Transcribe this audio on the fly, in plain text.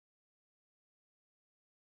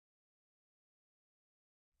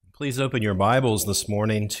Please open your Bibles this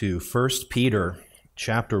morning to 1 Peter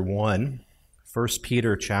chapter 1. 1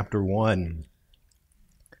 Peter chapter 1.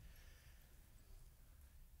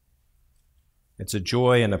 It's a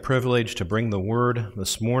joy and a privilege to bring the word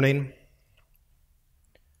this morning.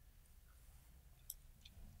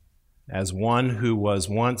 As one who was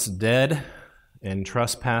once dead in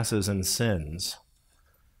trespasses and sins,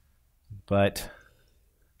 but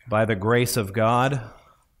by the grace of God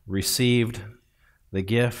received the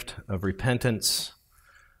gift of repentance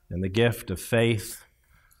and the gift of faith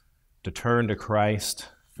to turn to Christ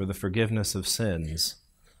for the forgiveness of sins.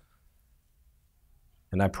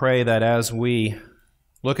 And I pray that as we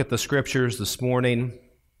look at the scriptures this morning,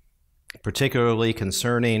 particularly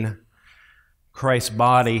concerning Christ's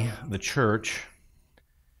body, the church,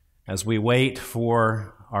 as we wait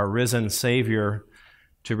for our risen Savior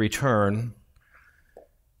to return,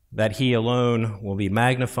 that He alone will be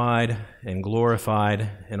magnified and glorified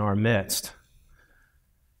in our midst,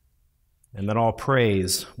 and that all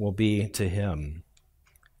praise will be to Him.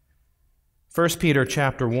 1 Peter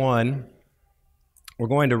chapter 1, we're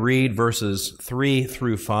going to read verses 3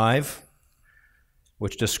 through 5,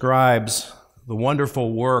 which describes the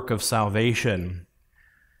wonderful work of salvation.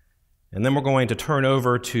 And then we're going to turn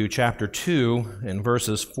over to chapter 2 in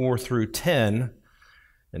verses 4 through 10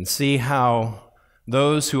 and see how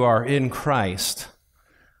those who are in Christ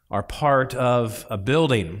are part of a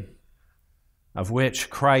building of which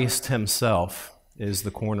Christ Himself is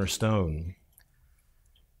the cornerstone.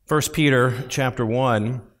 1 Peter chapter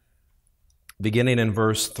 1, beginning in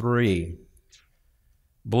verse 3.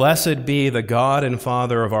 Blessed be the God and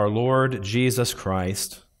Father of our Lord Jesus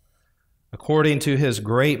Christ. According to His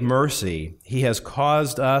great mercy, He has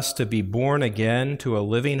caused us to be born again to a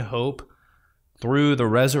living hope through the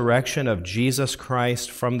resurrection of Jesus Christ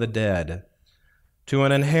from the dead, to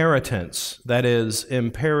an inheritance that is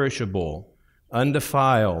imperishable,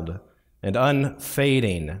 undefiled, and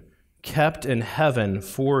unfading, kept in heaven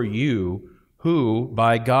for you, who,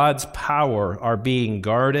 by God's power, are being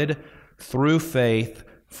guarded through faith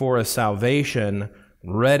for a salvation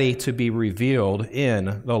ready to be revealed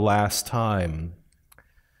in the last time.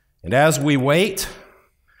 And as we wait,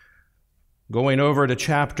 going over to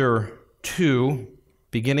chapter 2,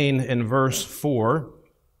 beginning in verse 4,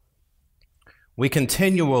 we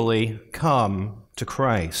continually come to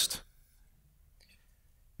Christ.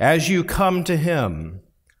 As you come to Him,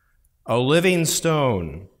 a living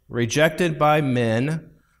stone, rejected by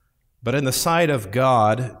men, but in the sight of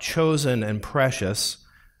God, chosen and precious,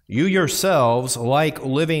 you yourselves, like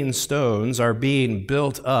living stones, are being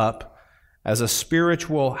built up as a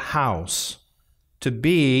spiritual house, to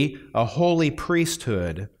be a holy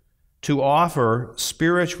priesthood, to offer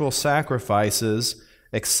spiritual sacrifices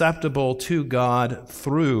acceptable to God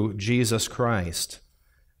through Jesus Christ.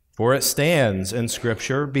 For it stands in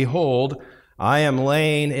Scripture, Behold, I am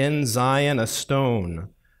laying in Zion a stone,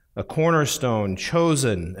 a cornerstone,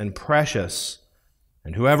 chosen and precious,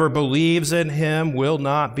 and whoever believes in Him will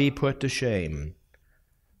not be put to shame.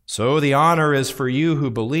 So the honor is for you who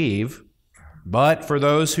believe, but for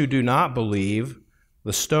those who do not believe,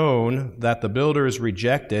 the stone that the builders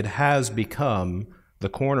rejected has become the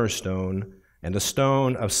cornerstone, and a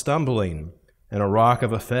stone of stumbling and a rock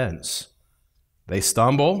of offense. They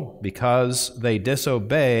stumble because they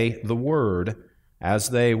disobey the word as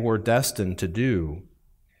they were destined to do.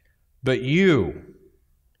 But you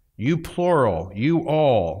plural, you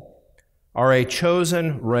all, are a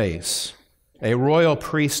chosen race, a royal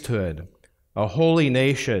priesthood, a holy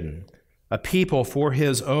nation, a people for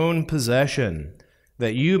His own possession,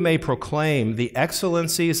 that you may proclaim the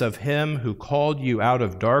excellencies of Him who called you out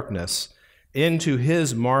of darkness into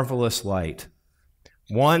His marvelous light.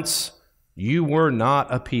 Once you were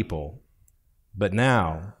not a people, but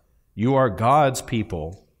now you are God's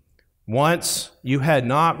people. Once you had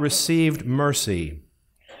not received mercy,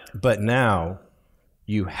 but now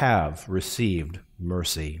you have received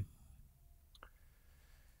mercy.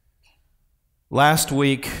 Last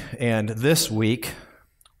week and this week,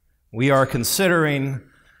 we are considering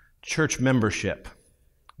church membership.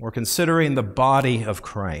 We're considering the body of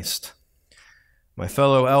Christ. My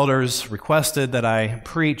fellow elders requested that I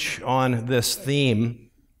preach on this theme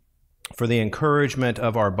for the encouragement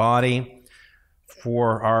of our body,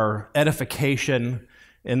 for our edification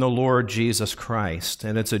in the Lord Jesus Christ,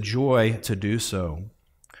 and it's a joy to do so.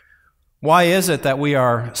 Why is it that we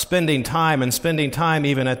are spending time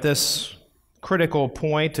even at this critical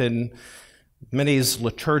point in many's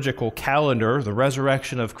liturgical calendar, the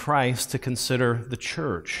resurrection of Christ, to consider the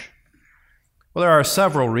church? Well, there are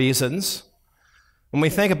several reasons. When we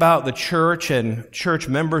think about the church and church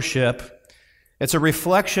membership, It's a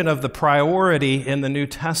reflection of the priority in the New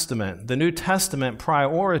Testament. The New Testament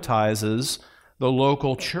prioritizes the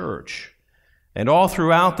local church. And all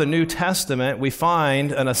throughout the New Testament, we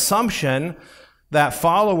find an assumption that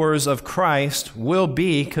followers of Christ will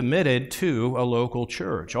be committed to a local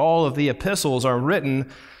church. All of the epistles are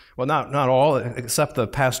written, well, not all, except the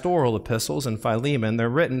pastoral epistles in Philemon. They're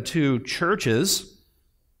written to churches,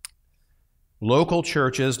 local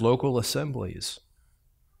assemblies.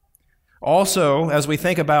 Also, as we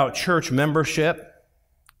think about church membership,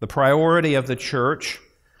 the priority of the church,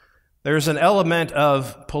 there's an element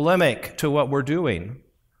of polemic to what we're doing.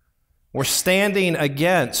 We're standing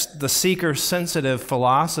against the seeker-sensitive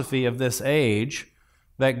philosophy of this age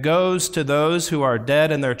that goes to those who are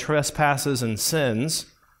dead in their trespasses and sins,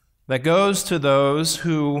 that goes to those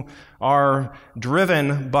who are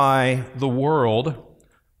driven by the world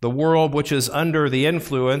which is under the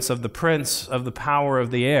influence of the prince of the power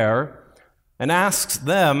of the air, and asks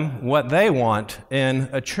them what they want in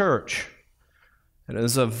a church. It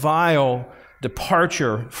is a vile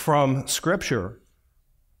departure from Scripture.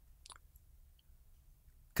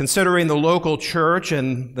 Considering the local church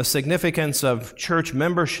and the significance of church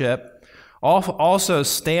membership also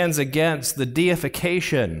stands against the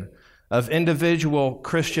deification of individual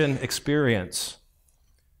Christian experience.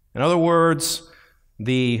 In other words,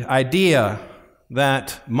 the idea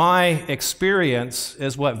that my experience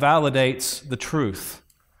is what validates the truth.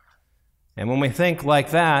 And when we think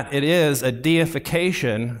like that, it is a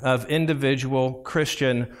deification of individual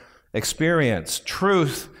Christian experience.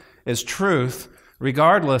 Truth is truth,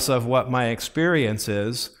 regardless of what my experience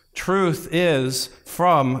is. Truth is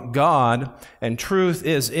from God, and truth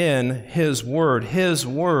is in His Word. His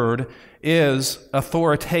Word is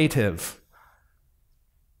authoritative.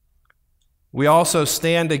 We also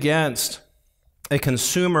stand against a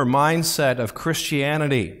consumer mindset of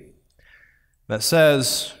Christianity that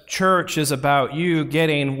says church is about you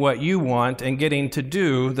getting what you want and getting to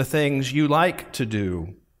do the things you like to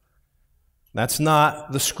do. That's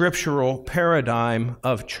not the scriptural paradigm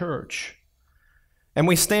of church. And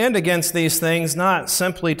we stand against these things not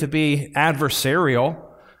simply to be adversarial.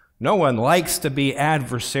 No one likes to be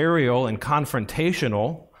adversarial and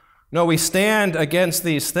confrontational. No, we stand against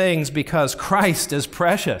these things because Christ is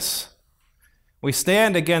precious. We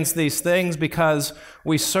stand against these things because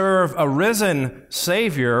we serve a risen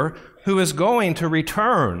Savior who is going to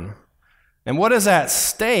return. And what is at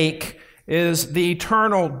stake is the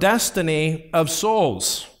eternal destiny of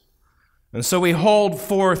souls. And so we hold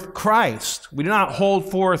forth Christ. We do not hold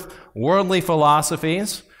forth worldly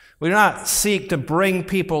philosophies. We do not seek to bring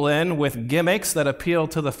people in with gimmicks that appeal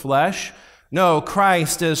to the flesh. No,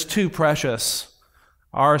 Christ is too precious.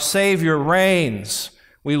 Our Savior reigns.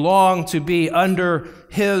 We long to be under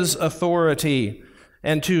His authority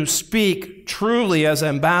and to speak truly as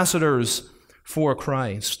ambassadors for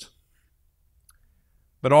Christ.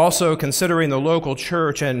 But also considering the local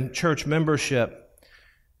church and church membership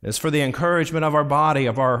is for the encouragement of our body,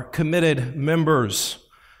 of our committed members,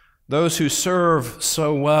 those who serve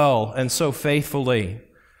so well and so faithfully,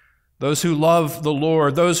 those who love the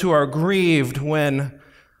Lord, those who are grieved when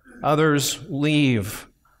others leave.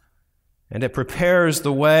 And it prepares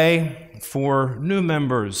the way for new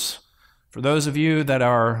members, for those of you that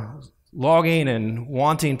are longing and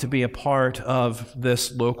wanting to be a part of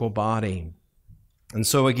this local body. And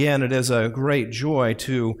so again, it is a great joy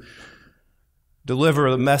to deliver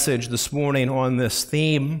the message this morning on this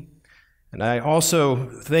theme. And I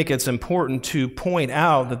also think it's important to point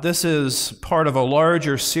out that this is part of a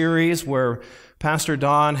larger series where Pastor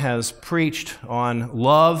Don has preached on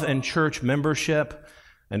love and church membership,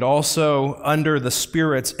 and also under the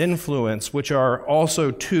Spirit's influence, which are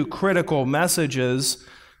also two critical messages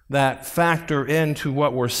that factor into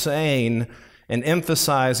what we're saying and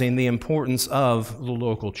emphasizing the importance of the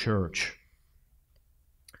local church.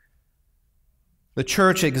 The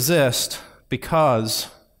church exists because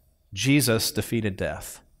Jesus defeated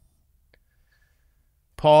death.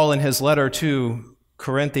 Paul, in his letter to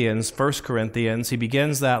Corinthians, 1 Corinthians, he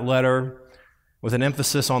begins that letter with an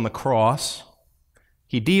emphasis on the cross.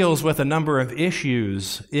 He deals with a number of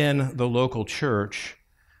issues in the local church.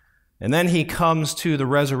 And then he comes to the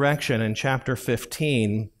resurrection in chapter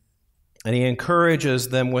 15, and he encourages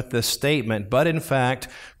them with this statement, "But in fact,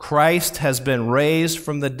 Christ has been raised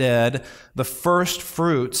from the dead, the first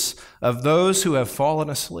fruits of those who have fallen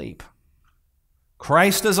asleep."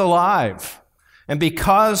 Christ is alive, And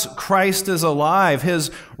because Christ is alive,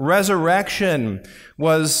 his resurrection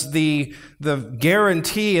was the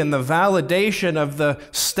guarantee and the validation of the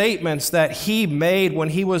statements that he made when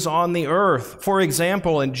he was on the earth. For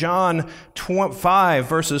example, in John 5,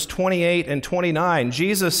 verses 28 and 29,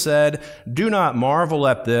 Jesus said, "Do not marvel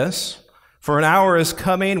at this, for an hour is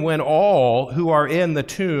coming when all who are in the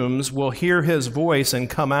tombs will hear his voice and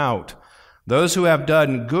come out. Those who have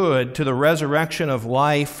done good to the resurrection of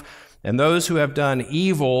life, and those who have done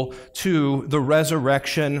evil to the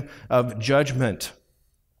resurrection of judgment."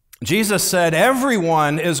 Jesus said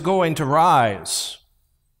everyone is going to rise.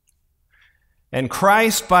 And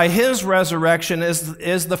Christ, by his resurrection,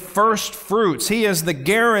 is the first fruits. He is the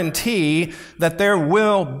guarantee that there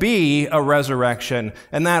will be a resurrection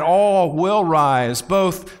and that all will rise,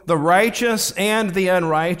 both the righteous and the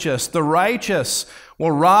unrighteous. The righteous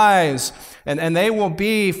will rise, and they will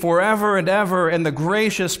be forever and ever in the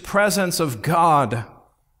gracious presence of God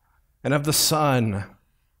and of the Son,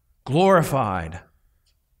 glorified.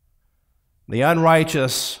 The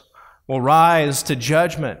unrighteous will rise to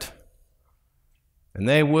judgment, and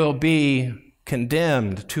they will be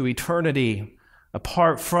condemned to eternity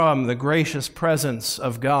apart from the gracious presence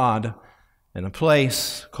of God in a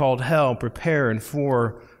place called hell, prepared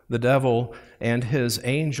for the devil and his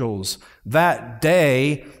angels. That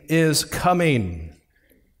day is coming.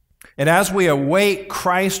 And as we await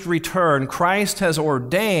Christ's return, Christ has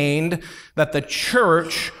ordained that the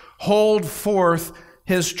church hold forth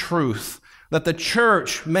his truth, that the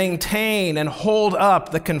church maintain and hold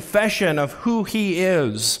up the confession of who he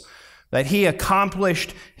is, that he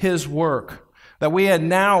accomplished his work, that we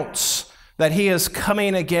announce that he is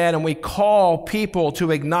coming again, and we call people to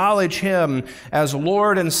acknowledge him as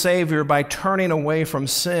Lord and Savior by turning away from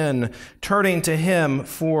sin, turning to him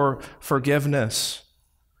for forgiveness.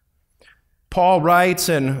 Paul writes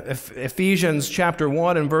in Ephesians chapter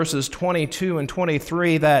 1 and verses 22 and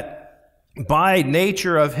 23 that by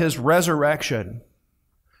nature of his resurrection,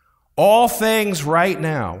 all things right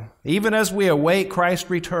now, even as we await Christ's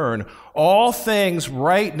return, all things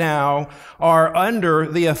right now are under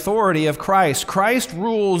the authority of Christ. Christ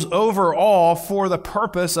rules over all for the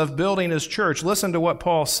purpose of building his church. Listen to what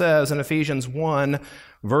Paul says in Ephesians 1,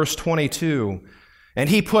 verse 22. "And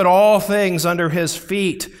he put all things under his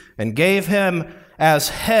feet and gave him as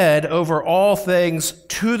head over all things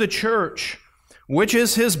to the church, which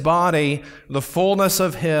is his body, the fullness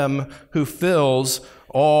of him who fills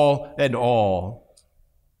all in all."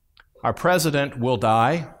 Our president will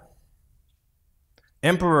die.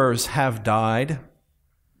 Emperors have died.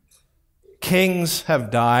 Kings have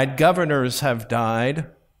died. Governors have died.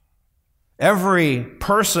 Every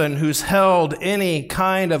person who's held any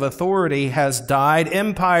kind of authority has died.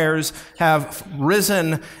 Empires have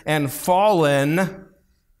risen and fallen,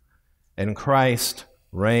 and Christ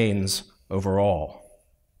reigns over all.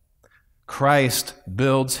 Christ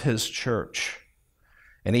builds his church,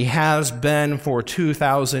 and he has been for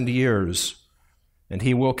 2,000 years, and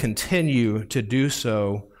he will continue to do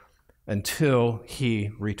so until he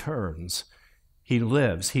returns. He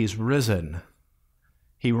lives, he's risen,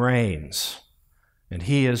 he reigns, and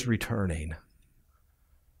he is returning.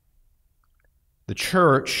 The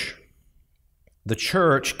church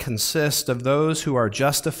consists of those who are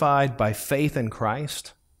justified by faith in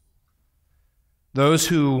Christ, those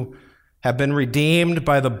who have been redeemed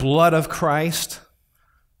by the blood of Christ,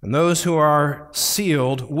 and those who are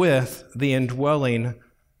sealed with the indwelling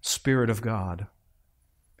Spirit of God.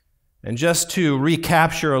 And just to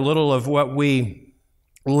recapture a little of what we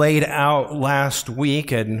laid out last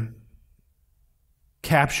week and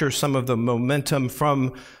capture some of the momentum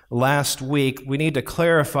from last week, we need to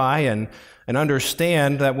clarify and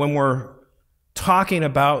understand that when we're talking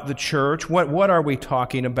about the church, what are we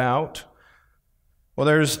talking about? Well,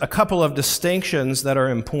 there's a couple of distinctions that are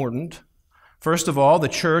important. First of all, the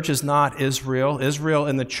church is not Israel. Israel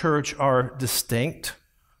and the church are distinct.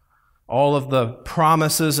 All of the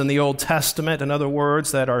promises in the Old Testament, in other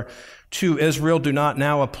words, that are to Israel do not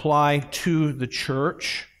now apply to the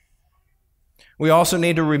church. We also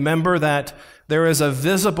need to remember that there is a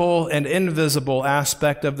visible and invisible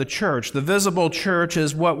aspect of the church. The visible church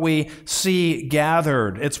is what we see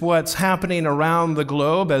gathered. It's what's happening around the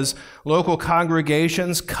globe as local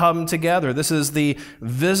congregations come together. This is the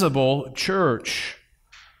visible church.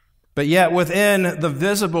 But yet within the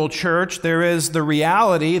visible church, there is the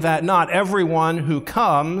reality that not everyone who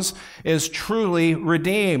comes is truly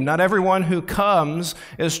redeemed. Not everyone who comes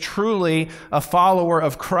is truly a follower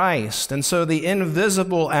of Christ. And so the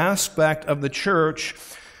invisible aspect of the church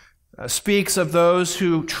speaks of those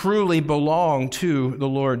who truly belong to the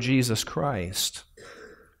Lord Jesus Christ.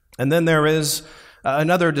 And then there is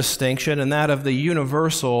another distinction, and that of the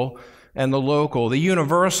universal and the local. The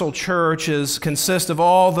universal church consists of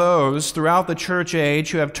all those throughout the church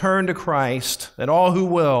age who have turned to Christ, and all who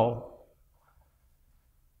will.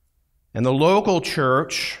 And the local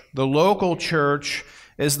church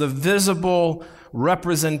is the visible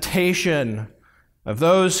representation of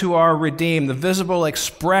those who are redeemed, the visible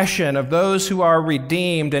expression of those who are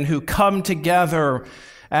redeemed and who come together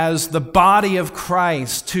as the body of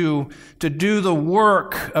Christ to do the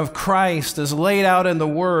work of Christ as laid out in the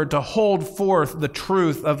Word, to hold forth the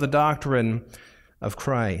truth of the doctrine of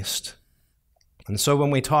Christ. And so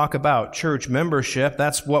when we talk about church membership,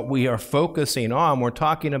 that's what we are focusing on. We're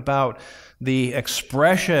talking about the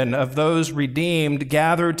expression of those redeemed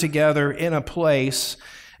gathered together in a place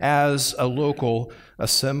as a local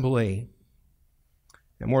assembly.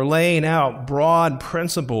 And we're laying out broad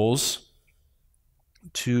principles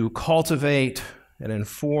to cultivate and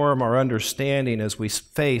inform our understanding as we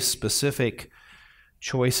face specific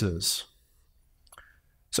choices.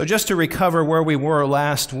 So just to recover where we were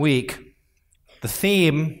last week, the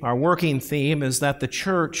theme, our working theme, is that the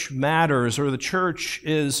church matters, or the church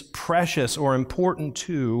is precious or important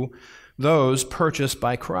to those purchased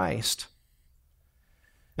by Christ.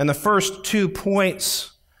 And the first 2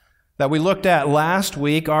 points that we looked at last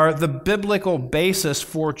week are the biblical basis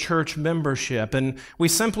for church membership. And we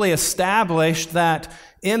simply established that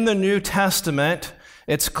in the New Testament,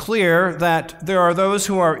 it's clear that there are those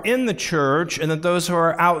who are in the church and that those who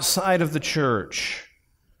are outside of the church.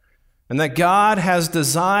 And that God has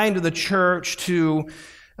designed the church to,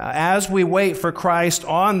 as we wait for Christ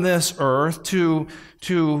on this earth,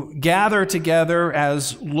 to gather together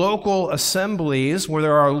as local assemblies where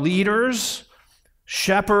there are leaders,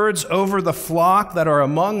 shepherds over the flock that are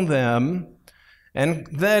among them, and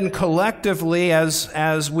then collectively,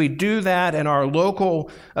 as we do that in our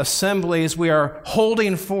local assemblies, we are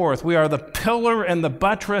holding forth. We are the pillar and the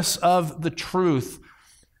buttress of the truth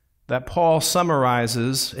that Paul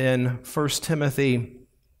summarizes in 1 Timothy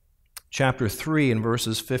chapter 3 and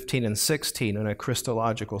verses 15 and 16 in a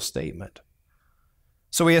Christological statement.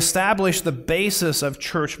 So we establish the basis of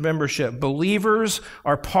church membership. Believers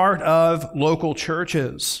are part of local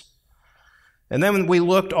churches. And then we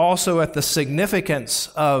looked also at the significance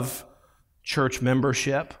of church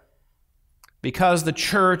membership. Because the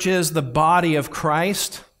church is the body of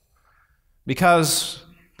Christ, because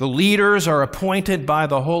the leaders are appointed by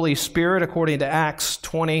the Holy Spirit according to Acts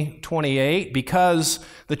 20:28, because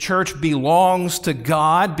the church belongs to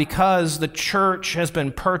God, because the church has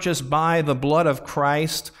been purchased by the blood of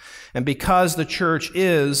Christ, and because the church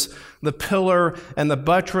is the pillar and the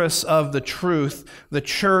buttress of the truth, the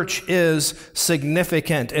church is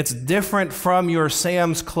significant. It's different from your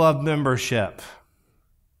Sam's Club membership.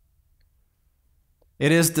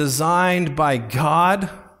 It is designed by God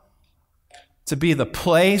to be the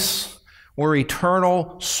place where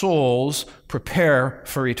eternal souls prepare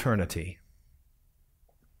for eternity.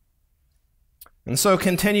 And so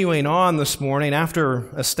continuing on this morning, after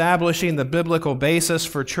establishing the biblical basis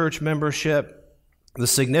for church membership, the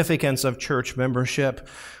significance of church membership,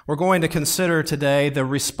 we're going to consider today the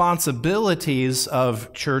responsibilities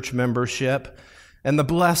of church membership and the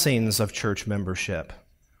blessings of church membership.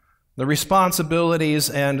 The responsibilities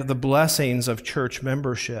and the blessings of church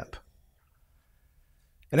membership.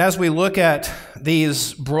 And as we look at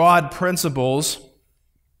these broad principles,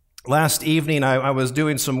 last evening I was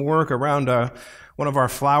doing some work around one of our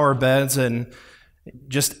flower beds and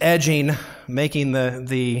just edging, making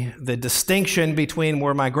the distinction between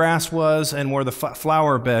where my grass was and where the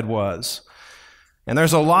flower bed was. And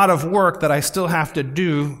there's a lot of work that I still have to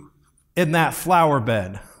do in that flower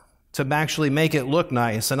bed to actually make it look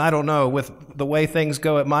nice. And I don't know, with the way things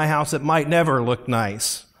go at my house, it might never look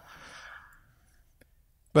nice.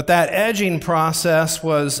 But that edging process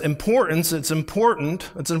was important. It's an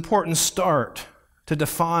important start to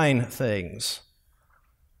define things.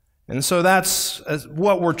 And so that's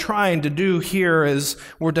what we're trying to do here, is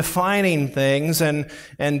we're defining things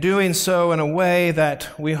and doing so in a way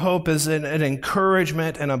that we hope is an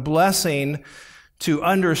encouragement and a blessing to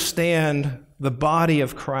understand the body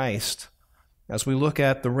of Christ as we look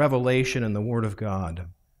at the revelation in the Word of God.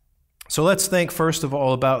 So let's think first of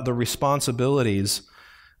all about the responsibilities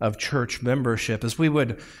of church membership. As we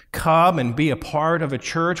would come and be a part of a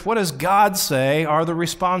church, what does God say are the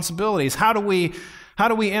responsibilities? How do we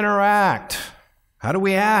interact? How do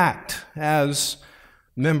we act as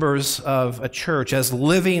members of a church, as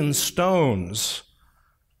living stones,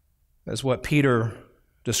 as what Peter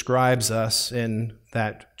describes us in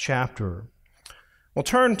that chapter? Well,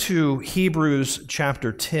 turn to Hebrews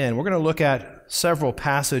chapter 10. We're going to look at several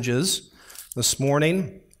passages this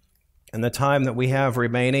morning in the time that we have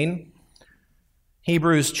remaining.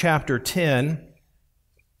 Hebrews chapter 10.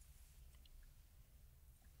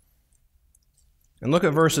 And look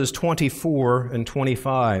at verses 24 and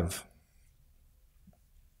 25.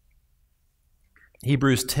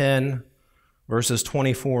 Hebrews 10, verses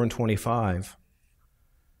 24 and 25.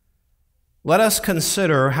 Let us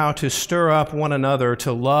consider how to stir up one another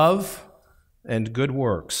to love and good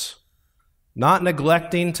works, not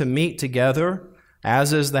neglecting to meet together,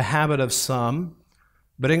 as is the habit of some,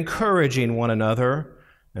 but encouraging one another,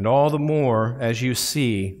 and all the more as you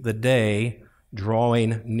see the day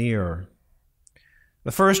drawing near.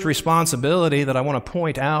 The first responsibility that I want to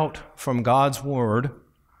point out from God's Word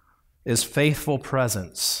is faithful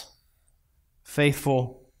presence.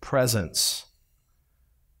 Faithful presence.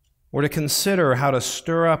 We're to consider how to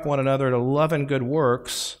stir up one another to love and good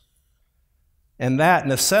works, and that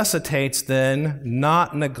necessitates then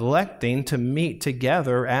not neglecting to meet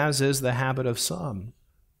together, as is the habit of some,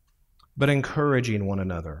 but encouraging one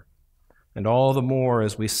another, and all the more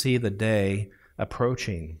as we see the day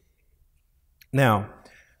approaching. Now,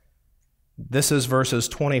 this is verses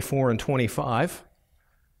 24 and 25,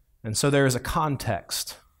 and so there is a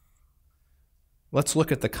context. Let's look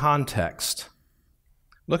at the context.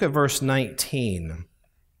 Look at verse 19.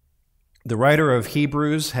 The writer of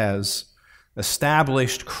Hebrews has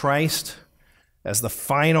established Christ as the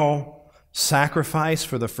final sacrifice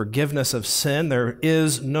for the forgiveness of sin. There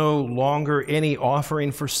is no longer any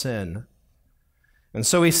offering for sin. And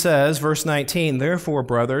so he says, verse 19, "Therefore,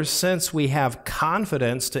 brothers, since we have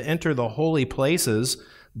confidence to enter the holy places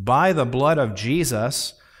by the blood of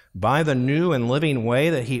Jesus, by the new and living way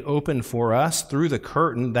that he opened for us through the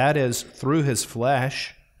curtain, that is, through his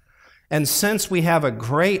flesh, and since we have a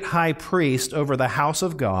great high priest over the house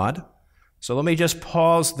of God," so let me just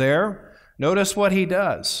pause there. Notice what he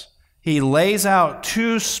does. He lays out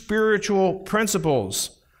two spiritual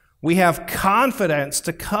principles. We have confidence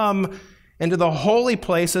to come into the holy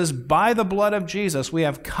places by the blood of Jesus. We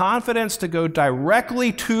have confidence to go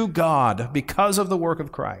directly to God because of the work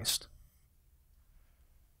of Christ.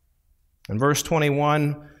 In verse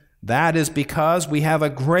 21, that is because we have a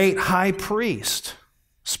great high priest,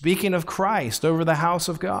 speaking of Christ, over the house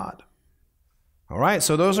of God. All right,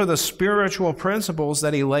 so those are the spiritual principles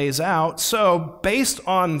that he lays out. So based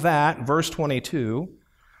on that, verse 22,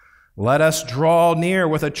 let us draw near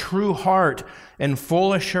with a true heart and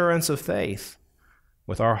full assurance of faith,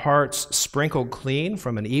 with our hearts sprinkled clean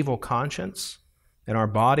from an evil conscience and our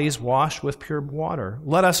bodies washed with pure water.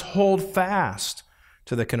 Let us hold fast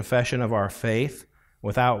to the confession of our faith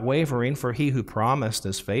without wavering, for he who promised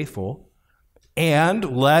is faithful.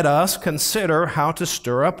 And let us consider how to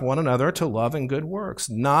stir up one another to love and good works,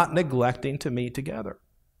 not neglecting to meet together.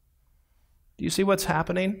 Do you see what's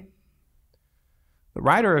happening? The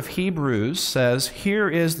writer of Hebrews says, here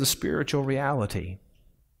is the spiritual reality.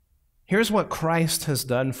 Here's what Christ has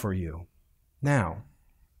done for you. Now,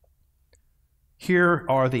 here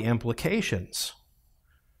are the implications.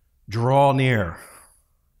 Draw near.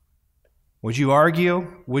 Would you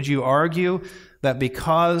argue that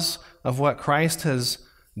because of what Christ has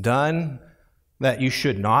done, that you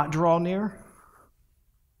should not draw near?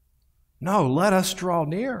 No, let us draw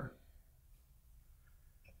near.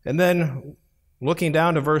 And then, looking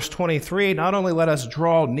down to verse 23, not only let us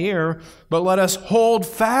draw near, but let us hold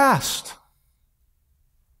fast.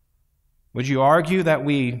 Would you argue that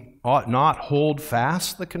we ought not hold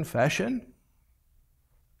fast the confession?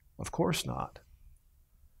 Of course not.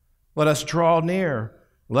 Let us draw near.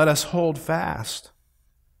 Let us hold fast.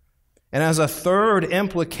 And as a third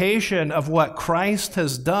implication of what Christ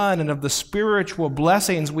has done and of the spiritual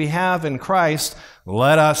blessings we have in Christ,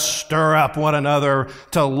 let us stir up one another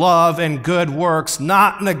to love and good works,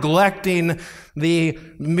 not neglecting the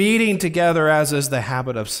meeting together as is the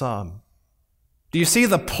habit of some. Do you see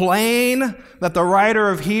the plane that the writer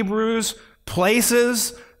of Hebrews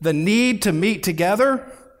places the need to meet together?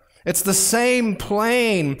 It's the same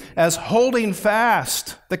plane as holding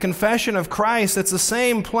fast the confession of Christ. It's the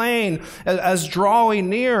same plane as drawing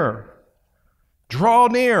near. Draw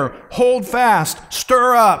near, hold fast,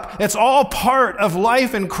 stir up. It's all part of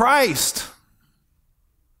life in Christ.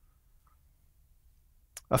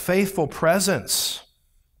 A faithful presence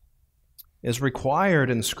is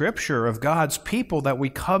required in Scripture of God's people, that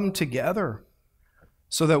we come together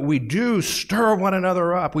so that we do stir one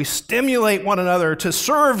another up. We stimulate one another to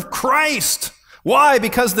serve Christ. Why?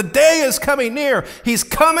 Because the day is coming near. He's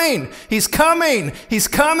coming. He's coming. He's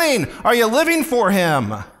coming. Are you living for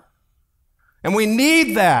him? And we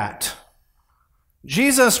need that.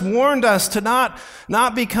 Jesus warned us to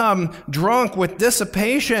not become drunk with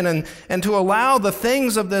dissipation and to allow the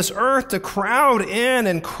things of this earth to crowd in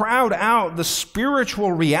and crowd out the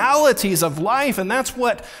spiritual realities of life. And that's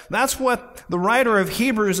what the writer of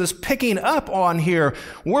Hebrews is picking up on here.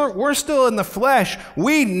 We're still in the flesh.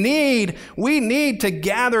 We need to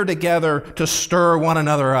gather together to stir one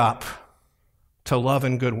another up to love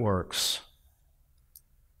and good works.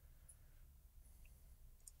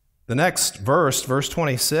 The next verse, verse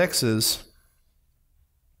 26, is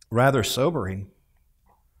rather sobering.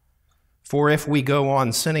 For if we go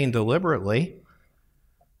on sinning deliberately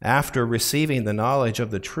after receiving the knowledge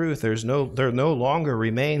of the truth, there no longer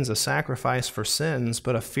remains a sacrifice for sins,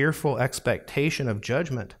 but a fearful expectation of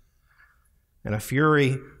judgment and a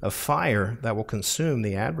fury of fire that will consume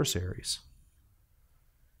the adversaries.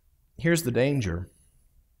 Here's the danger.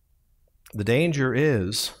 The danger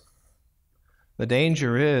is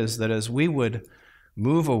that as we would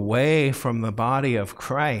move away from the body of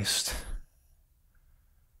Christ,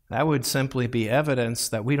 that would simply be evidence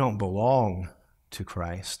that we don't belong to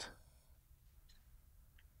Christ.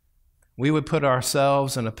 We would put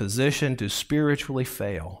ourselves in a position to spiritually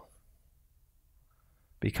fail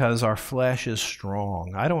because our flesh is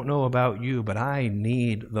strong. I don't know about you, but I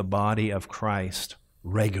need the body of Christ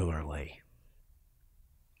regularly.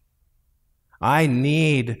 I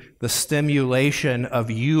need the stimulation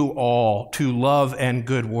of you all to love and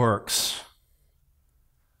good works.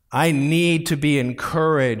 I need to be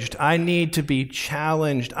encouraged. I need to be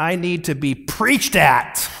challenged. I need to be preached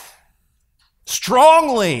at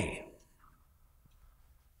strongly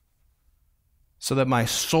so that my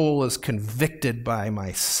soul is convicted by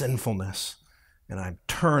my sinfulness and I'm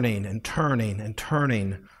turning and turning and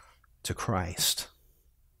turning to Christ.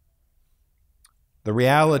 The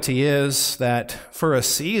reality is that for a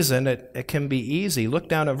season, it can be easy. Look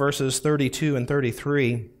down at verses 32 and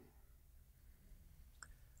 33.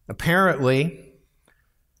 Apparently,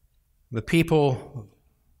 the people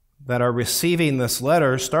that are receiving this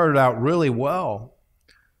letter started out really well.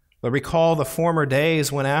 But recall the former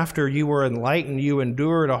days when after you were enlightened, you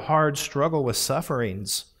endured a hard struggle with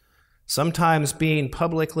sufferings, sometimes being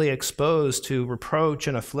publicly exposed to reproach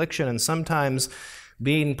and affliction, and sometimes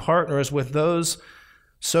being partners with those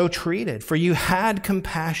so treated. For you had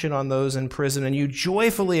compassion on those in prison, and you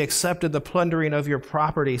joyfully accepted the plundering of your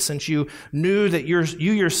property, since you knew that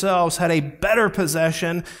you yourselves had a better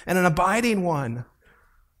possession and an abiding one.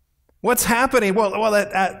 What's happening? Well,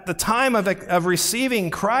 at the time of receiving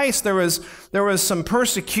Christ, there was some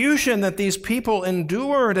persecution that these people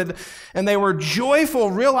endured, and they were joyful,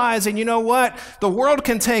 realizing, you know what? The world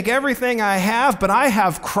can take everything I have, but I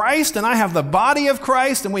have Christ, and I have the body of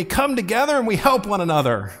Christ, and we come together and we help one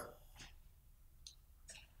another.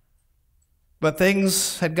 But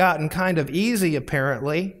things had gotten kind of easy,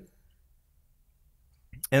 apparently.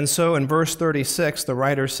 And so in verse 36, the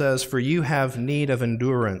writer says, "For you have need of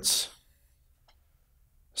endurance,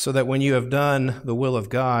 so that when you have done the will of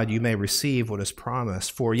God, you may receive what is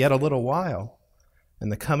promised. For yet a little while, and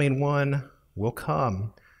the coming one will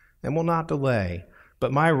come, and will not delay.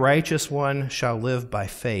 But my righteous one shall live by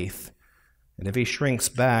faith. And if he shrinks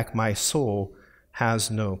back, my soul has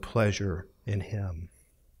no pleasure in him."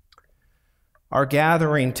 Our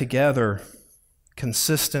gathering together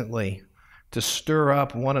consistently to stir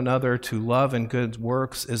up one another to love and good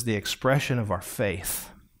works is the expression of our faith.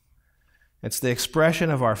 It's the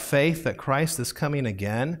expression of our faith that Christ is coming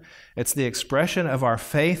again. It's the expression of our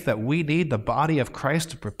faith that we need the body of Christ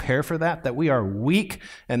to prepare for that we are weak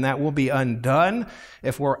and that will be undone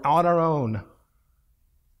if we're on our own.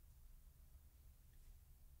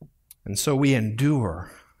 And so we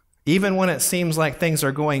endure. Even when it seems like things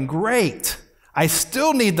are going great, I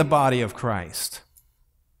still need the body of Christ.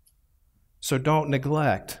 So don't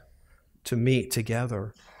neglect to meet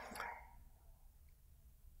together.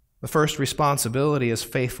 The first responsibility is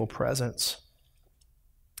faithful presence.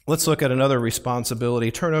 Let's look at another responsibility.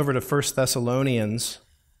 Turn over to 1 Thessalonians.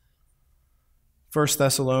 1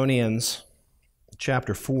 Thessalonians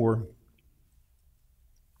chapter 4.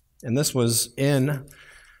 And this was in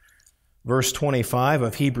verse 25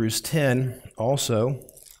 of Hebrews 10 also.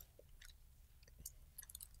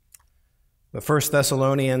 But 1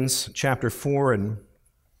 Thessalonians chapter 4 and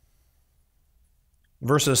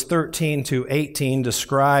verses 13 to 18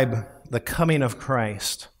 describe the coming of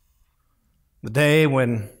Christ, the day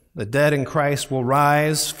when the dead in Christ will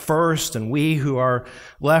rise first, and we who are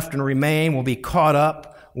left and remain will be caught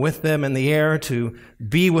up with them in the air to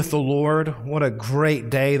be with the Lord. What a great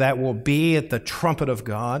day that will be at the trumpet of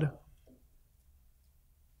God.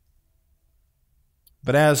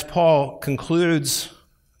 But as Paul concludes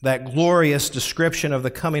that glorious description of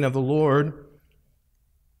the coming of the Lord,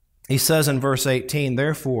 he says in verse 18,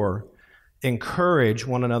 therefore, encourage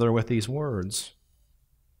one another with these words.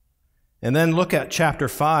 And then look at chapter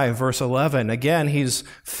 5, verse 11. Again, he's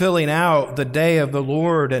filling out the day of the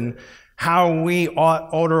Lord and how we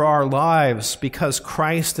ought order our lives because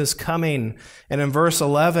Christ is coming. And in verse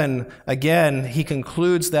 11, again, he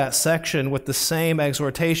concludes that section with the same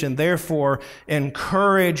exhortation. Therefore,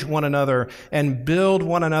 encourage one another and build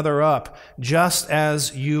one another up, just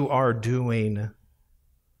as you are doing.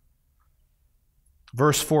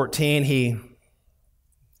 Verse 14, he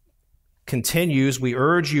continues, we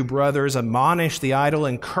urge you, brothers, admonish the idle,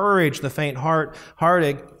 encourage the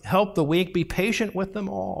faint-hearted, help the weak, be patient with them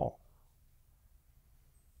all.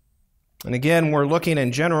 And again, we're looking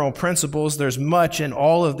in general principles. There's much in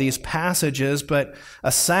all of these passages, but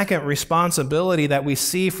a second responsibility that we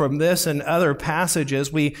see from this and other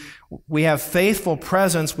passages, we have faithful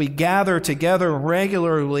presence. We gather together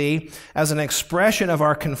regularly as an expression of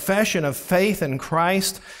our confession of faith in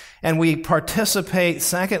Christ, and we participate,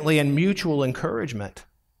 secondly, in mutual encouragement.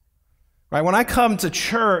 Right? When I come to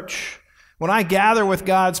church, when I gather with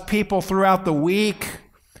God's people throughout the week,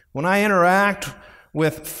 when I interact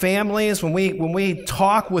with families, when we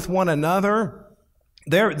talk with one another,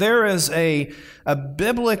 there is a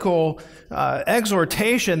biblical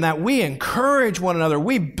exhortation that we encourage one another.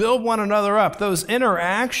 We build one another up. Those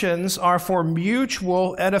interactions are for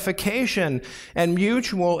mutual edification and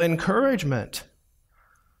mutual encouragement.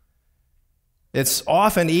 It's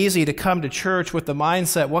often easy to come to church with the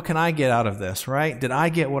mindset, what can I get out of this, right? Did I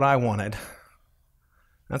get what I wanted?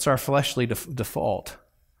 That's our fleshly default.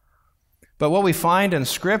 But what we find in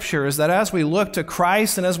Scripture is that as we look to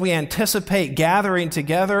Christ and as we anticipate gathering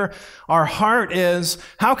together, our heart is,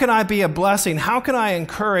 how can I be a blessing? How can I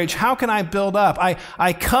encourage? How can I build up?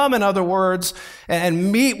 I come, in other words,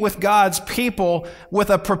 and meet with God's people with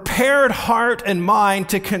a prepared heart and mind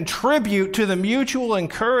to contribute to the mutual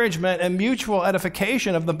encouragement and mutual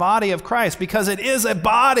edification of the body of Christ, because it is a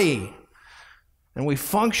body, and we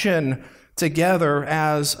function together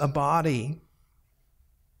as a body.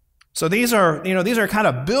 So these are kind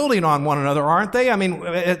of building on one another, aren't they? I mean,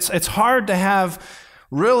 it's hard to have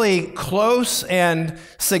really close and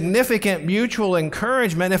significant mutual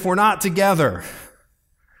encouragement if we're not together.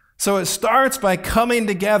 So it starts by coming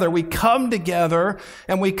together. We come together,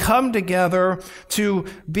 and we come together to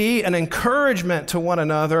be an encouragement to one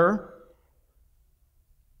another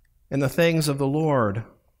in the things of the Lord.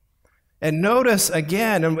 And notice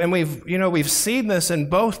again, and we've seen this in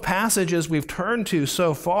both passages we've turned to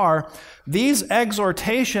so far, these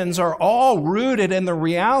exhortations are all rooted in the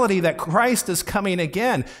reality that Christ is coming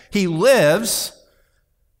again. He lives,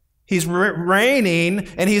 He's reigning,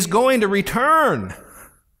 and He's going to return.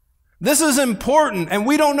 This is important, and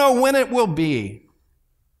we don't know when it will be.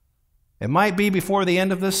 It might be before the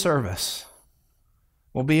end of this service.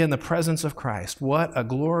 We'll be in the presence of Christ. What a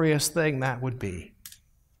glorious thing that would be.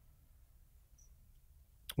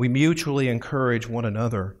 We mutually encourage one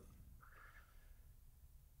another.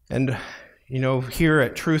 And, here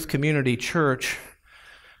at Truth Community Church,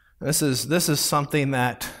 this is something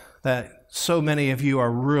that so many of you are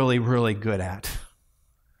really, really good at.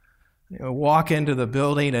 Walk into the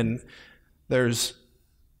building and there's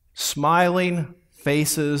smiling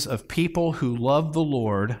faces of people who love the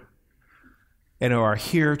Lord and are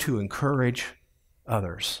here to encourage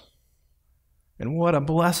others. And what a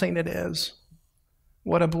blessing it is.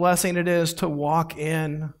 What a blessing it is to walk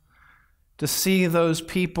in, to see those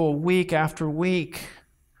people week after week,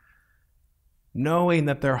 knowing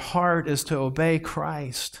that their heart is to obey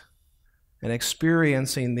Christ and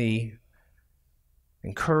experiencing the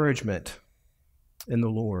encouragement in the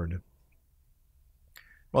Lord.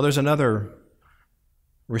 Well, there's another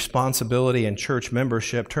responsibility in church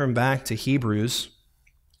membership. Turn back to Hebrews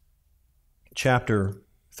chapter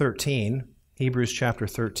 13. Hebrews chapter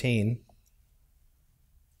 13.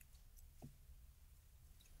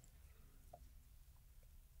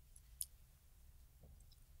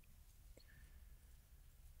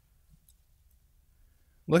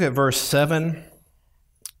 Look at verse 7.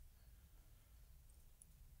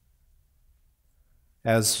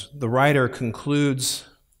 As the writer concludes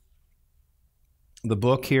the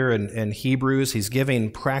book here in Hebrews, he's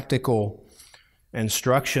giving practical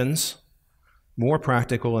instructions, more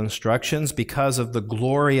practical instructions, because of the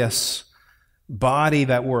glorious body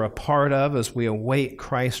that we're a part of as we await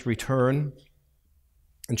Christ's return.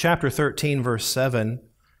 In chapter 13, verse 7,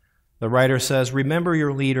 the writer says, "Remember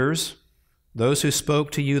your leaders, those who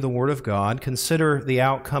spoke to you the word of God. Consider the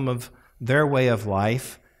outcome of their way of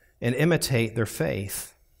life and imitate their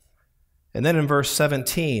faith. And then in verse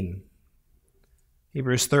 17,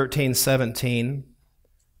 Hebrews 13:17,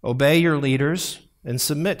 obey your leaders and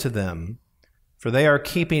submit to them, for they are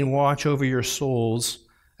keeping watch over your souls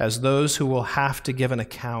as those who will have to give an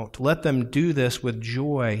account. Let them do this with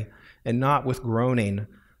joy and not with groaning,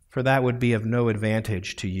 for that would be of no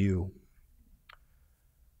advantage to you.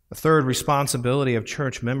 The third responsibility of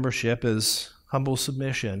church membership is humble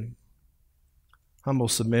submission. Humble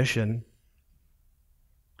submission.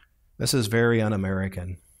 This is very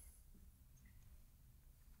un-American.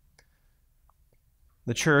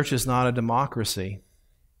 The church is not a democracy.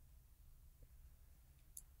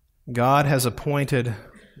 God has appointed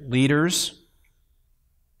leaders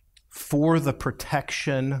for the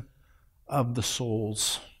protection of the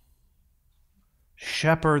souls.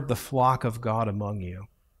 Shepherd the flock of God among you.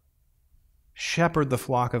 Shepherd the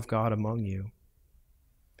flock of God among you.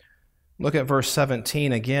 Look at verse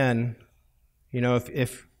 17 again. You know,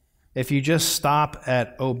 if you just stop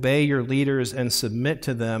at obey your leaders and submit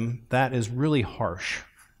to them, that is really harsh,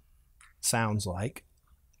 sounds like.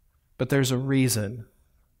 But there's a reason.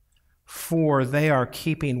 For they are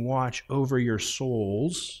keeping watch over your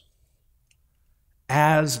souls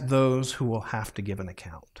as those who will have to give an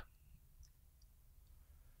account.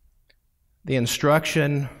 The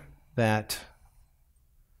instruction that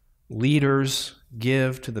leaders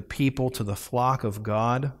give to the people, to the flock of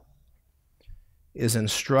God, is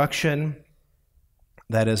instruction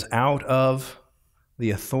that is out of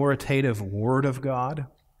the authoritative Word of God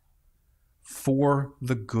for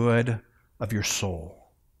the good of your soul.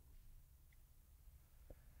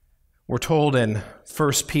 We're told in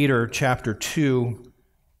 1 Peter chapter 2,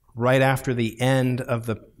 right after the end of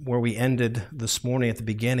where we ended this morning at the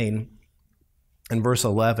beginning, in verse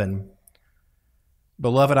 11,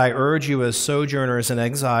 Beloved, I urge you as sojourners and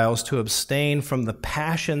exiles to abstain from the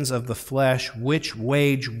passions of the flesh which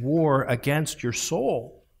wage war against your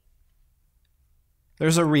soul.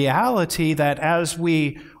 There's a reality that as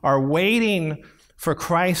we are waiting for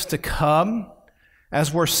Christ to come,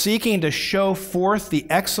 as we're seeking to show forth the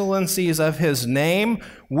excellencies of His name,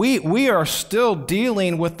 we are still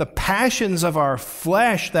dealing with the passions of our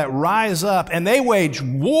flesh that rise up, and they wage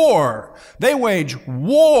war. They wage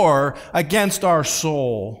war against our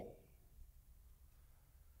soul.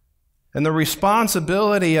 And the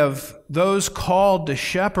responsibility of those called to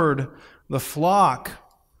shepherd the flock,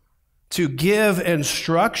 to give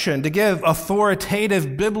instruction, to give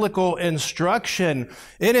authoritative biblical instruction.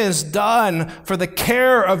 It is done for the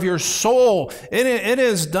care of your soul. It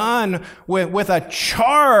is done with a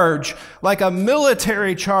charge, like a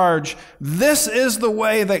military charge. This is the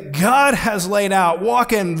way that God has laid out.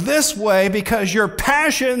 Walk in this way because your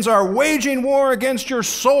passions are waging war against your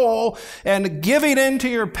soul, and giving in to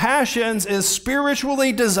your passions is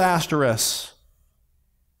spiritually disastrous.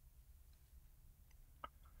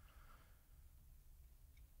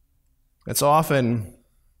 It's often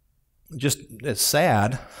it's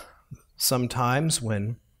sad sometimes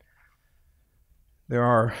when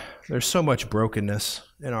there's so much brokenness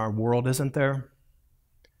in our world, isn't there?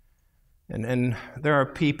 And there are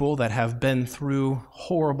people that have been through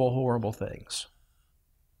horrible, horrible things.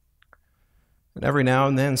 And every now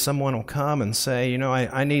and then someone will come and say,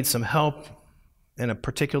 I need some help in a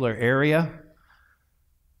particular area.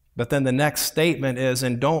 But then the next statement is,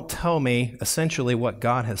 and don't tell me essentially what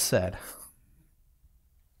God has said.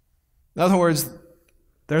 In other words,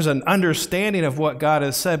 there's an understanding of what God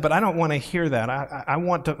has said, but I don't want to hear that.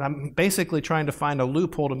 I'm basically trying to find a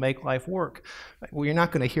loophole to make life work. Well, you're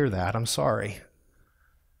not going to hear that. I'm sorry.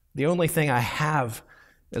 The only thing I have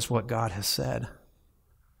is what God has said.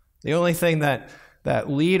 The only thing that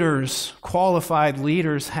leaders, qualified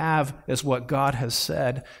leaders, have is what God has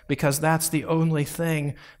said, because that's the only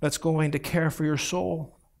thing that's going to care for your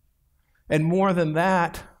soul. And more than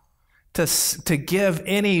that, to give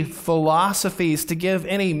any philosophies, to give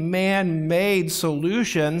any man-made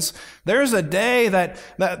solutions, there's a day that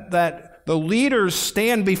the leaders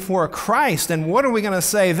stand before Christ, and what are we going to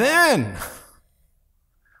say then?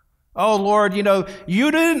 Oh, Lord,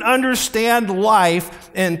 you didn't understand life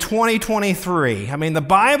in 2023. I mean, the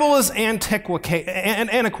Bible is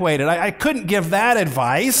antiquated. I couldn't give that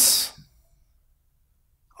advice.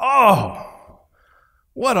 Oh,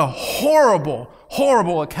 what a horrible,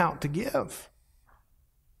 horrible account to give.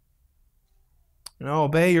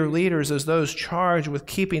 Obey your leaders as those charged with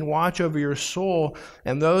keeping watch over your soul,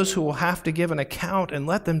 and those who will have to give an account, and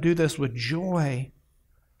let them do this with joy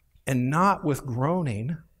and not with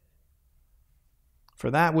groaning,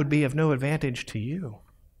 for that would be of no advantage to you.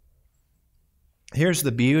 Here's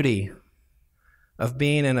the beauty of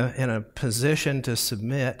being in a position to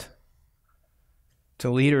submit to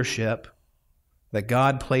leadership. that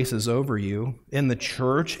God places over you in the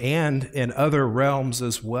church and in other realms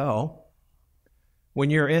as well, when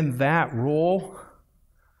you're in that role,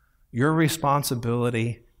 your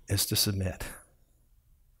responsibility is to submit.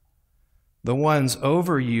 The ones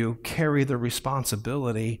over you carry the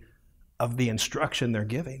responsibility of the instruction they're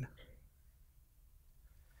giving.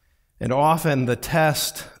 And often the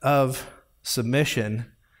test of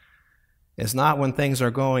submission is not when things are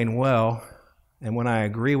going well and when I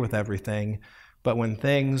agree with everything, but when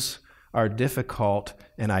things are difficult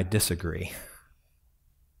and I disagree.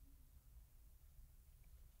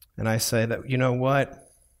 And I say that, you know what?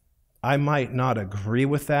 I might not agree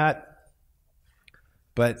with that,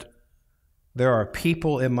 but there are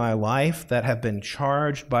people in my life that have been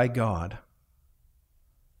charged by God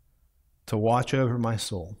to watch over my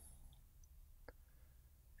soul.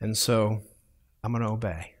 And so I'm going to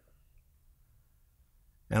obey.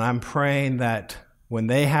 And I'm praying that when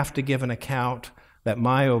they have to give an account, that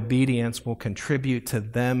my obedience will contribute to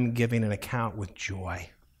them giving an account with joy.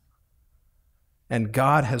 And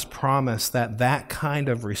God has promised that that kind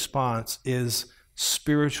of response is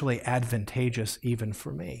spiritually advantageous even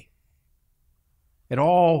for me. It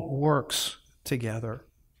all works together.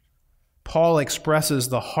 Paul expresses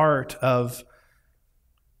the heart of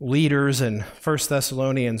leaders in 1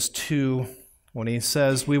 Thessalonians 2 when he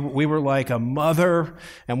says, we were like a mother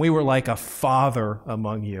and we were like a father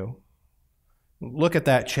among you. Look at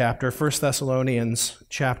that chapter, 1 Thessalonians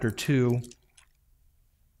chapter 2,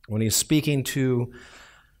 when he's speaking to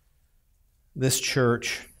this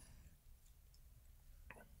church.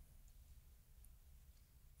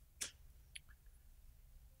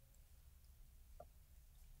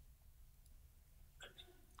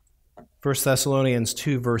 First Thessalonians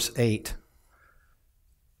 2, verse 8.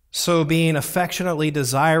 So being affectionately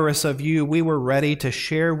desirous of you, we were ready to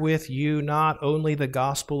share with you not only the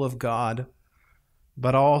gospel of God,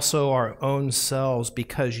 but also our own selves,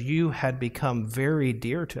 because you had become very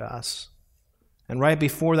dear to us. And right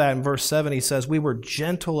before that, in verse 7, he says, we were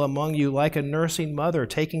gentle among you like a nursing mother,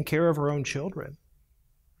 taking care of her own children.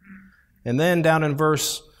 And then down in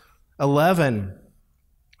verse 11,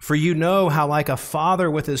 for you know how like a father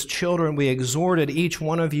with his children we exhorted each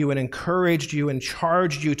one of you and encouraged you and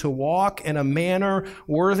charged you to walk in a manner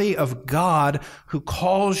worthy of God, who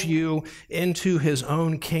calls you into his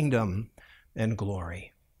own kingdom and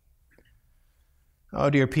glory. Oh,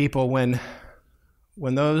 dear people, when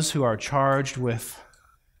those who are charged with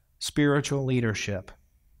spiritual leadership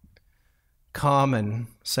come and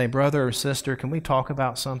say, brother or sister, can we talk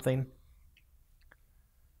about something?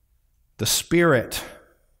 The Spirit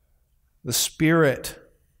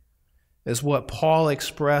is what Paul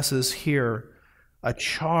expresses here, a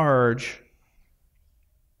charge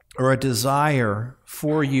or a desire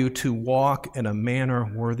for you to walk in a manner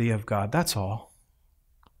worthy of God. That's all.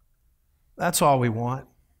 That's all we want.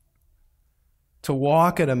 To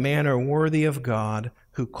walk in a manner worthy of God,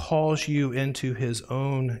 who calls you into his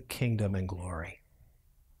own kingdom and glory.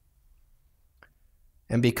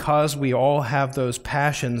 And because we all have those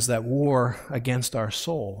passions that war against our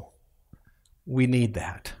soul, we need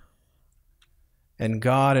that. And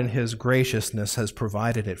God in his graciousness has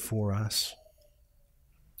provided it for us.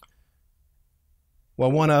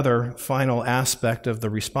 Well, one other final aspect of the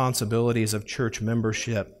responsibilities of church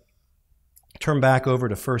membership. Turn back over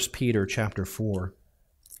to 1 Peter chapter 4.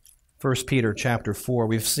 1 Peter chapter 4.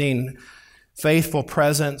 We've seen faithful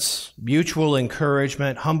presence, mutual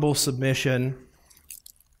encouragement, humble submission.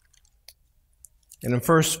 And in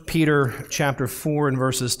 1 Peter chapter 4 and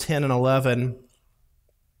verses 10 and 11,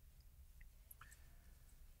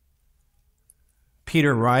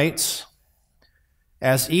 Peter writes,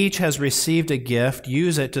 as each has received a gift,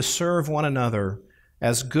 use it to serve one another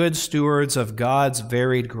as good stewards of God's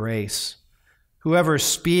varied grace. Whoever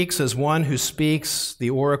speaks as one who speaks the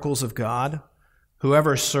oracles of God.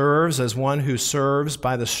 Whoever serves as one who serves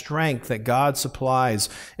by the strength that God supplies,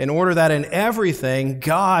 in order that in everything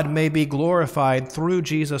God may be glorified through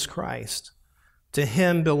Jesus Christ. To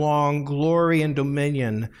him belong glory and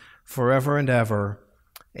dominion forever and ever.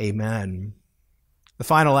 Amen. The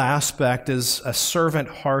final aspect is a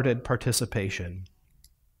servant-hearted participation.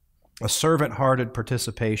 A servant-hearted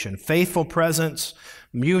participation. Faithful presence,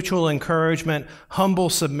 mutual encouragement, humble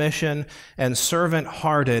submission, and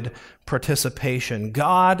servant-hearted participation.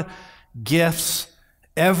 God gifts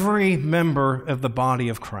every member of the body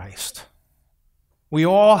of Christ. We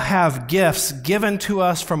all have gifts given to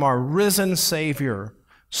us from our risen Savior,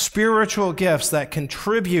 spiritual gifts that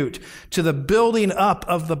contribute to the building up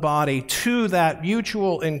of the body, to that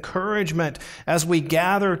mutual encouragement as we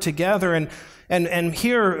gather together. And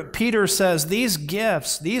here Peter says these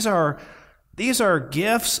gifts, these are These are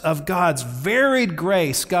gifts of God's varied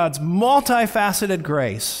grace, God's multifaceted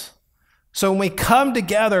grace. So when we come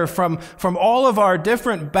together from all of our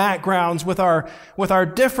different backgrounds with our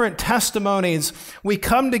different testimonies, we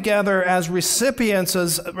come together as recipients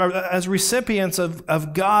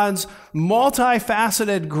of God's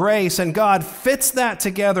multifaceted grace, and God fits that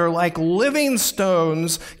together like living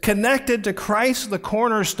stones connected to Christ the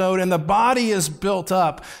cornerstone, and the body is built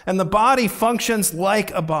up, and the body functions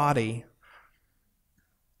like a body.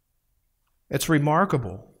 It's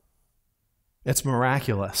remarkable. It's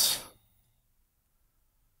miraculous.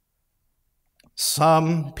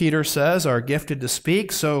 Some, Peter says, are gifted to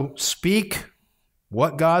speak, so speak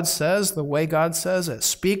what God says, the way God says it.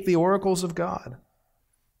 Speak the oracles of God.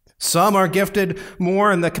 Some are gifted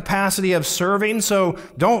more in the capacity of serving, so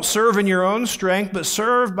don't serve in your own strength, but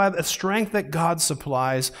serve by the strength that God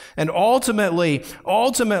supplies. And ultimately,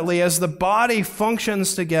 as the body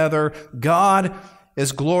functions together, God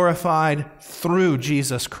is glorified through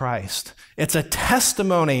Jesus Christ. It's a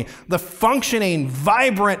testimony. The functioning,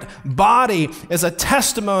 vibrant body is a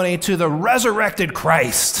testimony to the resurrected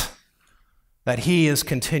Christ that he is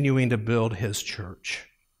continuing to build his church.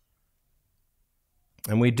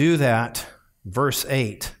 And we do that, verse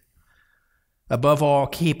 8, above all,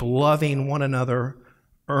 keep loving one another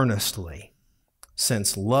earnestly,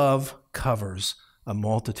 since love covers a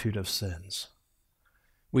multitude of sins.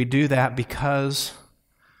 We do that because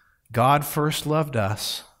God first loved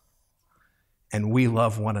us, and we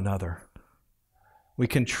love one another. We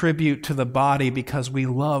contribute to the body because we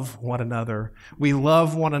love one another. We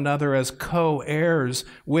love one another as co-heirs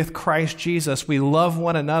with Christ Jesus. We love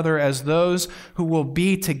one another as those who will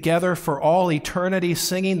be together for all eternity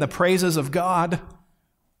singing the praises of God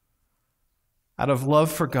out of love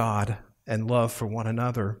for God and love for one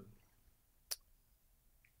another.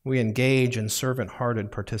 We engage in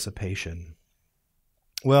servant-hearted participation.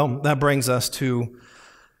 Well, that brings us to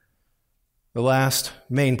the last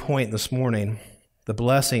main point this morning, the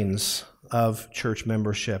blessings of church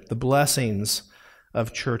membership. The blessings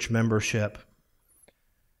of church membership.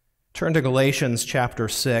 Turn to Galatians chapter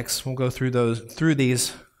 6. We'll go through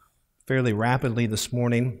these fairly rapidly this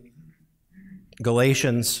morning.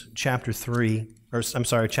 Galatians chapter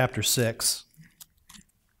 6.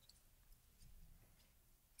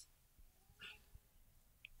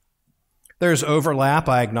 There's overlap,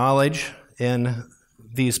 I acknowledge, in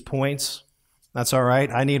these points. That's all right.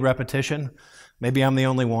 I need repetition. Maybe I'm the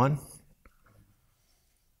only one.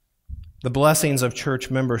 The blessings of church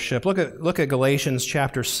membership. Look at Galatians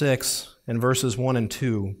chapter 6 and verses 1 and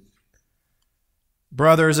 2.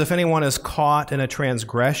 Brothers, if anyone is caught in a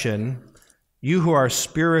transgression, you who are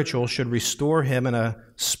spiritual should restore him in a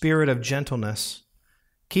spirit of gentleness.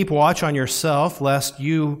 Keep watch on yourself, lest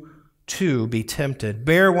you too be tempted.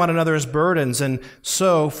 Bear one another's burdens, and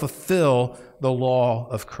so fulfill the law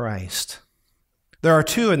of Christ. There are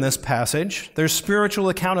two in this passage. There's spiritual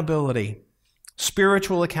accountability.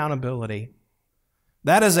 Spiritual accountability.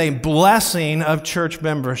 That is a blessing of church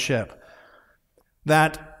membership.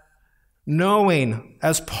 That knowing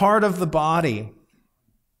as part of the body,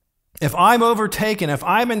 if I'm overtaken, if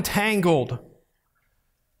I'm entangled,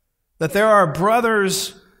 that there are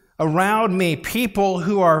brothers around me, people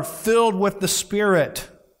who are filled with the Spirit,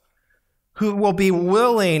 who will be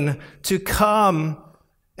willing to come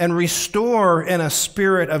and restore in a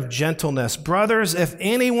spirit of gentleness. Brothers, if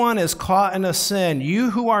anyone is caught in a sin,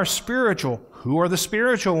 you who are spiritual, who are the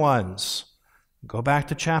spiritual ones? Go back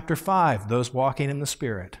to chapter 5, those walking in the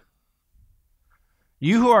Spirit.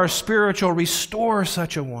 You who are spiritual, restore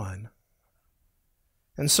such a one.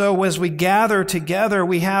 And so as we gather together,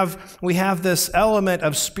 we have this element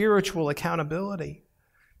of spiritual accountability.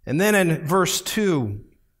 And then in verse 2,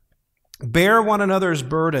 bear one another's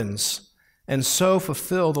burdens, and so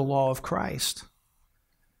fulfill the law of Christ.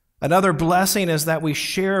 Another blessing is that we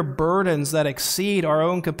share burdens that exceed our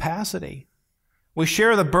own capacity. We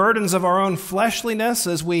share the burdens of our own fleshliness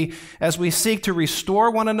as we seek to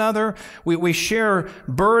restore one another. We share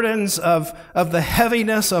burdens of the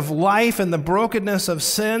heaviness of life and the brokenness of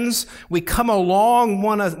sins. We come along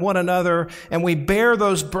one another and we bear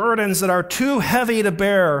those burdens that are too heavy to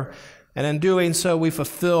bear. And in doing so, we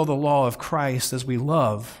fulfill the law of Christ as we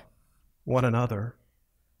love one another.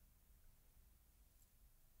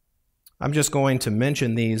 I'm just going to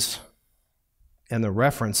mention these and the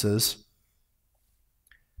references.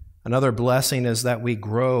 Another blessing is that we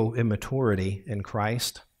grow in maturity in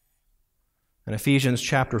Christ. In Ephesians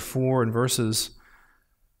chapter 4 and verses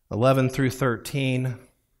 11 through 13,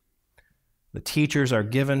 the teachers are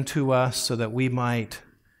given to us so that we might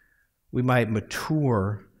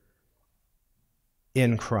mature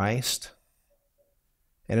in Christ.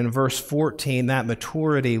 And in verse 14, that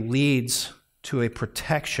maturity leads to a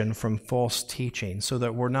protection from false teaching so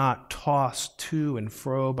that we're not tossed to and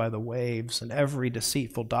fro by the waves and every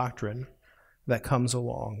deceitful doctrine that comes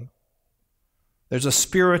along. There's a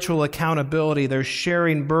spiritual accountability. There's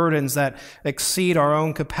sharing burdens that exceed our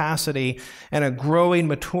own capacity and a growing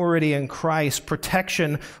maturity in Christ,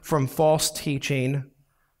 protection from false teaching.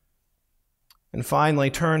 And finally,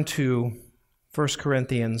 turn to 1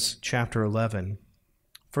 Corinthians chapter 11.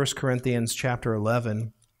 1 Corinthians chapter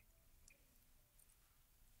 11.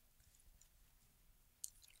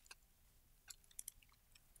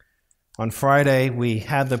 On Friday, we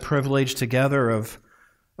had the privilege together of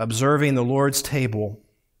observing the Lord's table.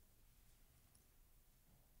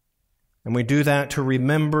 And we do that to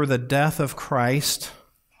remember the death of Christ.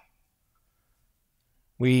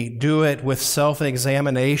 We do it with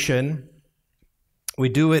self-examination. We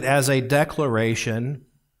do it as a declaration.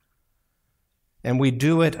 And we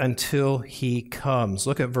do it until he comes.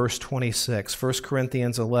 Look at verse 26, 1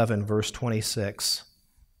 Corinthians 11, verse 26.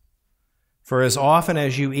 For as often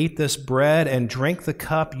as you eat this bread and drink the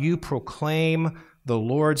cup, you proclaim the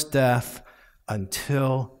Lord's death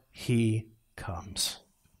until he comes.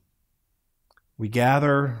 We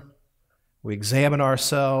gather, we examine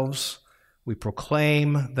ourselves, we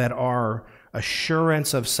proclaim that our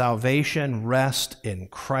assurance of salvation rests in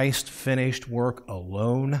Christ's finished work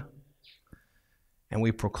alone. And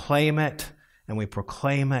we proclaim it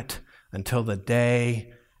until the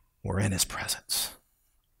day we're in his presence,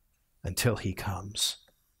 until he comes.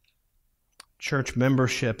 Church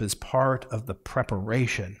membership is part of the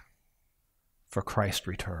preparation for Christ's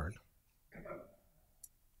return.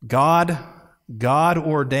 God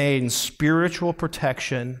ordains spiritual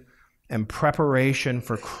protection and preparation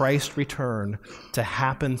for Christ's return to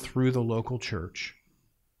happen through the local church.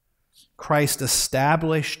 Christ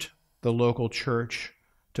established the local church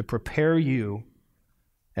to prepare you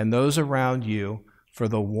and those around you for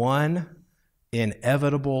the one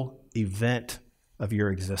inevitable event of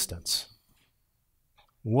your existence.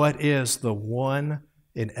 What is the one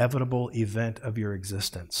inevitable event of your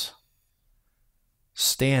existence?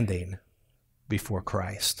 Standing before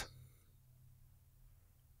Christ.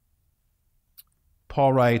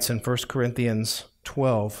 Paul writes in 1 Corinthians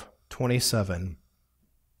 12:27,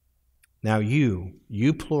 now you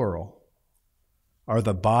plural, are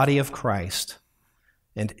the body of Christ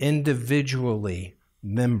and individually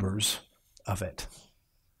members of it.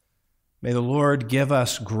 May the Lord give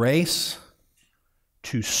us grace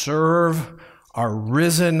to serve our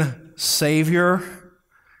risen Savior,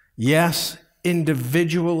 yes,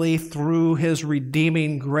 individually through his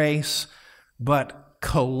redeeming grace, but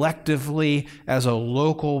collectively as a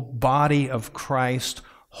local body of Christ,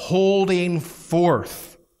 holding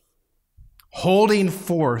forth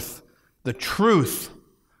the truth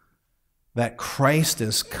that Christ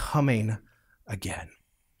is coming again.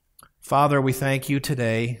 Father, we thank you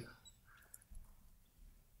today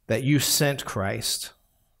that you sent Christ,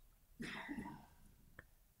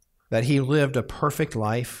 that he lived a perfect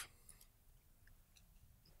life,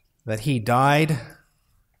 that he died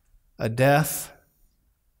a death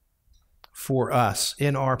for us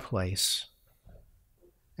in our place,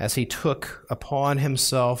 as he took upon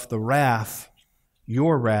himself the wrath,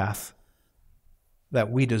 your wrath,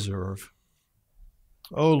 that we deserve.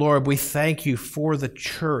 Oh Lord, we thank you for the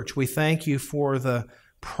church. We thank you for the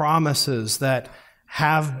promises that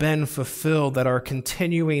have been fulfilled, that are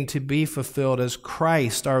continuing to be fulfilled as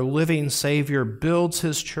Christ, our living Savior, builds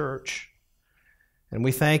his church. And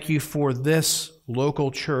we thank you for this local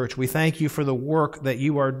church. We thank you for the work that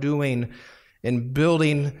you are doing in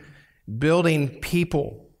building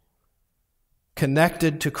people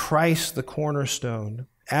connected to Christ, the cornerstone,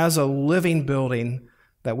 as a living building,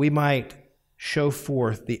 that we might show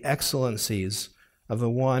forth the excellencies of the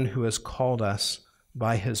one who has called us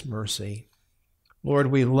by his mercy. Lord,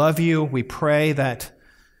 we love you. We pray that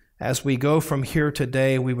as we go from here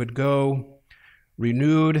today, we would go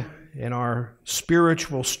renewed in our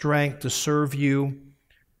spiritual strength to serve you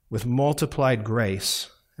with multiplied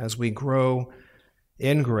grace as we grow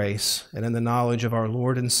in grace and in the knowledge of our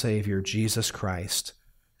Lord and Savior, Jesus Christ.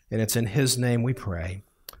 And it's in his name we pray.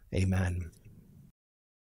 Amen.